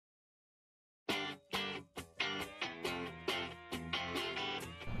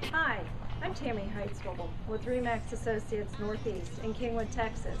I'm Tammy Heightsvogel with Remax Associates Northeast in Kingwood,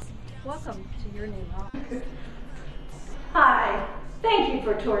 Texas. Welcome to your new home. Hi, thank you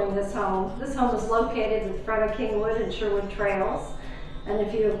for touring this home. This home is located in front of Kingwood and Sherwood Trails. And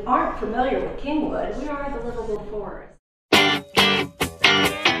if you aren't familiar with Kingwood, we are the livable forest.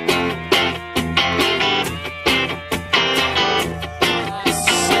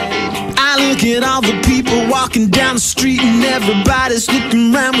 Look at all the people walking down the street and everybody's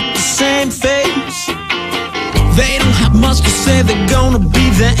looking around with the same face. They don't have much to say, they're gonna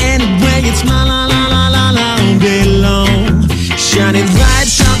be there anyway. It's la la la la la la all day long. Shining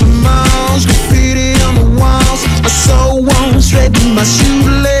lights, shopping malls, graffiti on the walls. My soul won't straight to my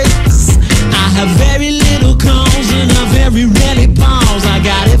shoelace. I have very little calls and I very rarely pause. I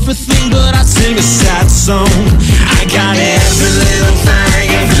got everything but I sing a sad song. I got every little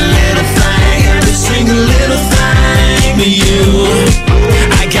thing, every little thing, every single little thing to you.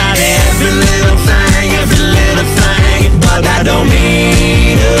 I got every little thing, but that don't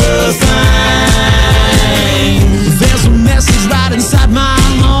mean a thing. There's a message right inside my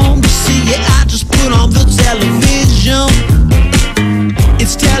home. You see it, I just put on the television.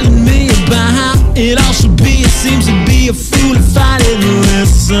 It's telling me about how it all should be. It seems to be a fool if I didn't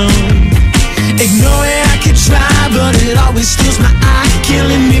listen. Ignore it, I could try, but it always steals my eye,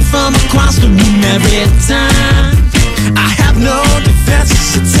 killing me from across the room every time. I have no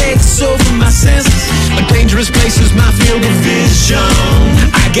defenses, it takes over my senses. A dangerous place is my field of vision.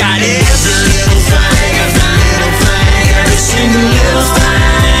 I got every little thing, every single little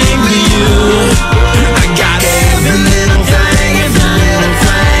thing to you. I got every little thing,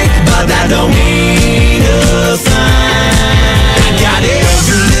 but that don't mean a thing. I got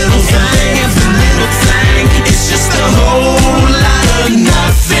every little thing, it's just a whole lot of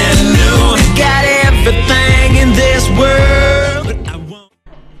nothing new. I got everything in this world, but I won't.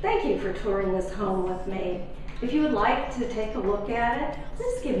 Thank you for touring this home with me. If you would like to take a look at it,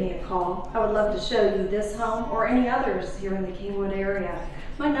 please give me a call. I would love to show you this home or any others here in the Kingwood area.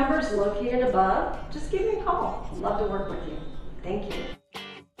 My number is located above. Just give me a call. I'd love to work with you. Thank you.